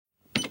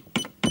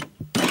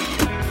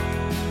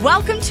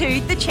Welcome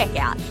to The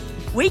Checkout.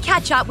 We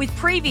catch up with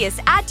previous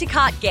Add to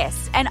Cart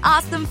guests and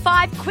ask them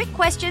 5 quick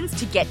questions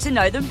to get to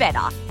know them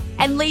better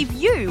and leave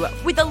you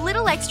with a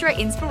little extra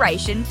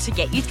inspiration to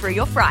get you through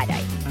your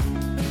Friday.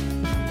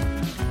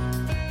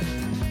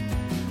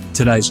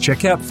 Today's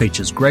Checkout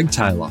features Greg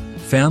Taylor,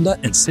 founder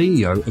and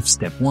CEO of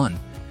Step One.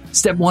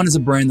 Step One is a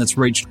brand that's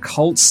reached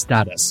cult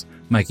status,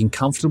 making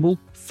comfortable,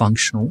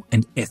 functional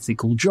and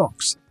ethical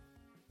jocks.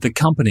 The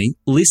company,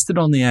 listed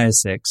on the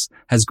ASX,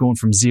 has gone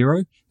from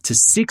 0 to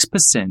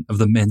 6% of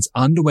the men's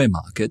underwear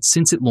market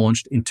since it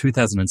launched in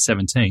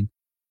 2017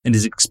 and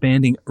is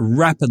expanding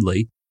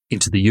rapidly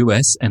into the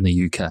US and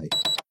the UK.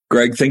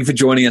 Greg, thank you for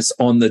joining us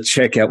on The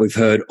Checkout. We've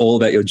heard all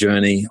about your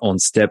journey on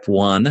Step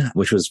One,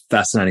 which was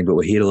fascinating, but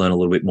we're here to learn a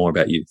little bit more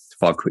about you.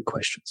 5 quick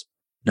questions.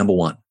 Number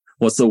 1,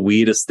 what's the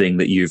weirdest thing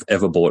that you've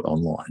ever bought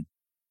online?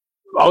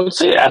 I would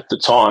say at the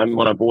time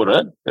when I bought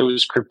it, it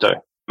was crypto.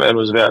 It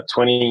was about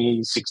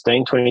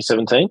 2016,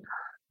 2017.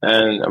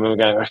 And I remember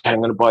going, okay, I'm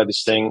going to buy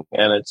this thing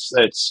and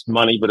it's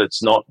money, but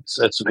it's not.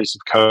 It's a piece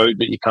of code,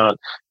 but you can't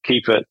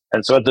keep it.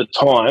 And so at the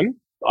time,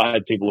 I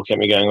had people look at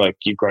me going like,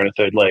 you've grown a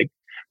third leg.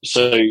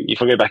 So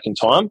if I go back in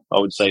time, I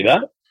would say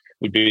that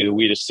would be the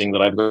weirdest thing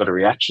that I've got a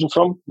reaction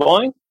from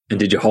buying. And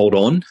did you hold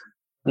on?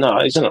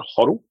 No, isn't it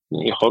hodl?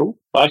 You hodl?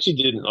 I actually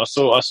didn't. I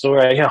saw a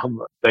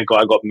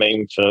guy got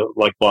memed for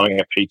like buying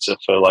a pizza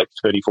for like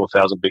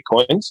 34,000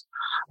 Bitcoins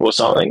or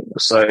something.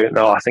 So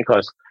no, I think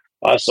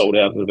I sold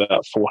out at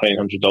about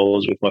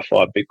 $1,400 with my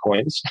 5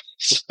 Bitcoins.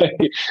 So,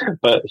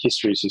 but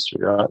history is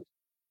history, right?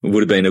 It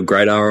would have been a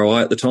great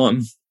ROI at the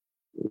time.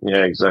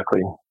 Yeah,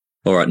 exactly.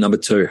 All right, number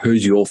 2,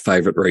 who's your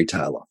favourite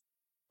retailer?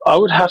 I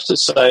would have to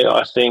say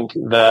I think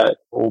that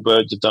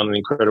Allbirds have done an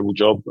incredible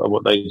job at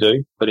what they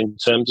do. But in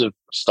terms of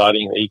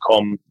starting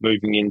e-com,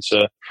 moving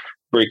into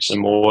bricks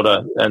and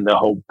mortar and the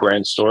whole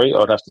brand story,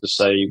 I'd have to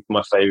say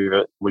my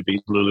favourite would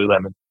be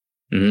Lululemon.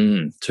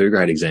 2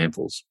 great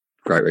examples.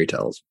 Great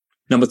retailers.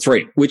 Number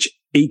 3, which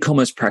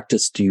e-commerce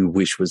practice do you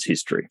wish was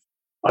history?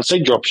 I'd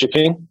say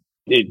dropshipping.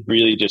 It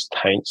really just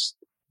taints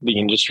the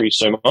industry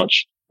so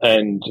much.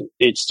 And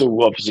it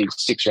still obviously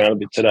sticks around a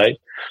bit today.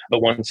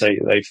 But once they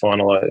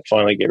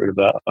finally get rid of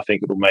that, I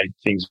think it will make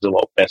things a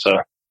lot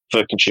better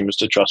for consumers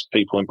to trust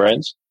people and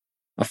brands.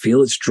 I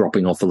feel it's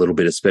dropping off a little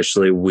bit,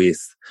 especially with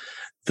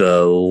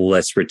the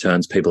less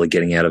returns people are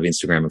getting out of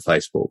Instagram and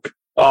Facebook.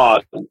 Oh,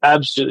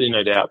 absolutely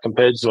no doubt.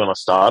 Compared to when I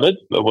started,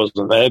 it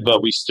wasn't there,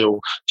 but we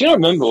still... Do you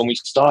remember when we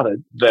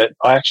started that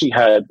I actually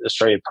had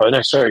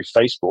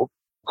Facebook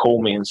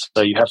call me and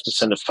say, you have to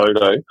send a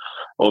photo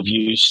of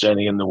you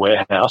standing in the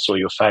warehouse or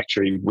your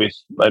factory with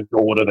an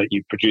order that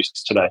you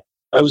produced today.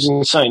 It was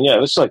insane. Yeah,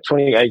 it was like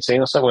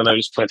 2018 or something when I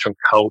just went from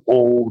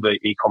all the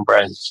e-com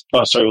brands.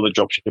 All the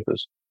drop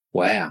shippers.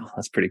 Wow,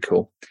 that's pretty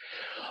cool.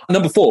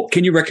 Number 4,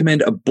 can you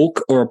recommend a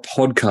book or a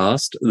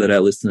podcast that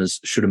our listeners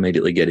should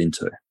immediately get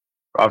into?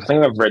 I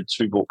think I've read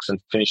 2 books and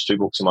finished 2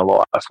 books in my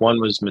life. One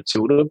was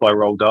Matilda by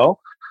Roald Dahl.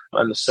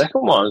 And the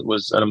second one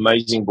was an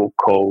amazing book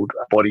called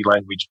Body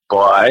Language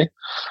by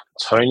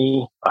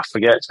Tony. I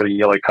forget, it's got a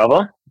yellow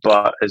cover,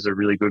 but there's a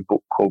really good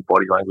book called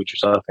Body Language,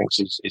 which I think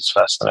is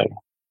fascinating.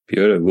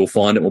 Beautiful. We'll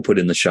find it. We'll put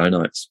it in the show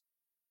notes.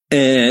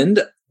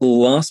 And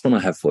last one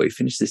I have for you.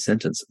 Finish this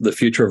sentence. The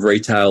future of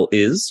retail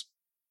is?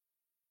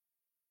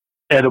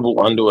 Edible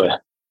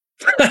underwear.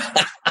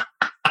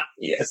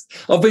 Yes.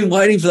 I've been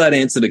waiting for that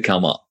answer to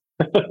come up.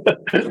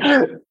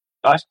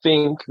 I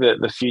think that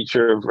the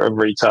future of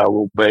retail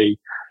will be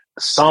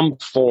some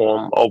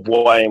form of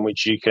way in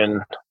which you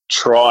can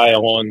try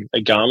on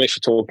a garment, if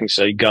you're talking,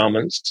 say,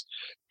 garments,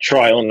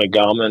 try on a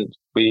garment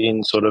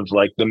in sort of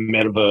like the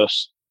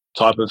metaverse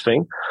type of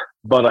thing.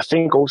 But I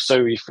think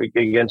also, if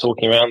again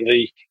talking around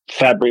the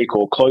fabric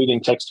or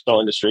clothing textile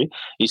industry,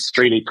 is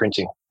 3D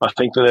printing. I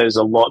think that there's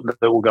a lot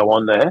that will go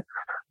on there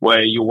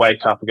where you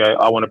wake up and go,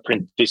 I want to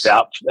print this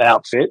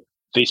outfit,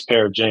 this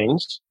pair of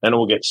jeans, and it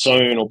will get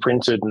sewn or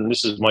printed, and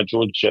this is my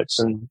George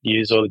Jetson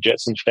years or the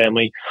Jetson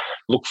family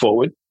look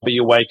forward. But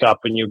you wake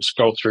up and you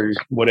scroll through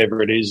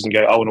whatever it is and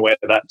go, I want to wear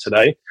that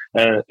today,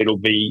 and it'll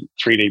be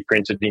 3D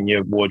printed in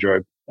your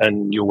wardrobe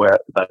and you'll wear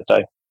it that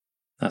day.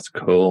 That's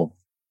cool.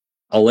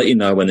 I'll let you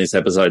know when this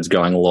episode's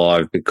going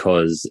live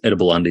because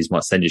Edible Undies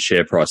might send your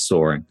share price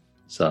soaring.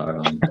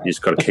 So you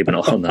just got to keep an eye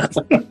on that.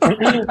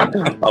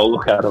 I'll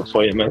look out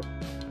for you, mate.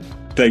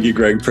 Thank you,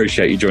 Greg.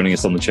 Appreciate you joining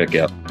us on The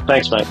Checkout.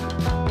 Thanks, mate.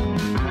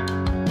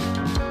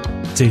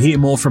 To hear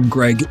more from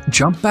Greg,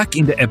 jump back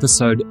into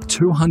episode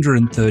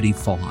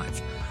 235,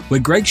 where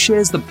Greg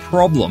shares the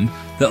problem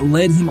that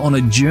led him on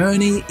a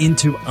journey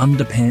into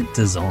underpant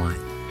design.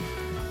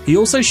 He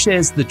also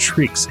shares the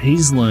tricks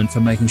he's learned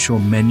for making sure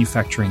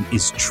manufacturing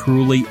is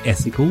truly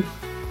ethical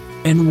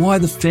and why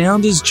the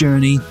founder's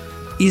journey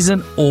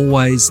isn't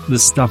always the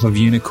stuff of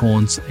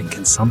unicorns and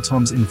can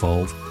sometimes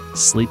involve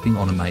sleeping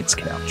on a mate's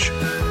couch.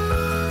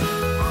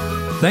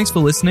 Thanks for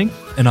listening,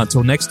 and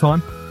until next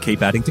time,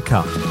 keep adding to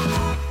cart.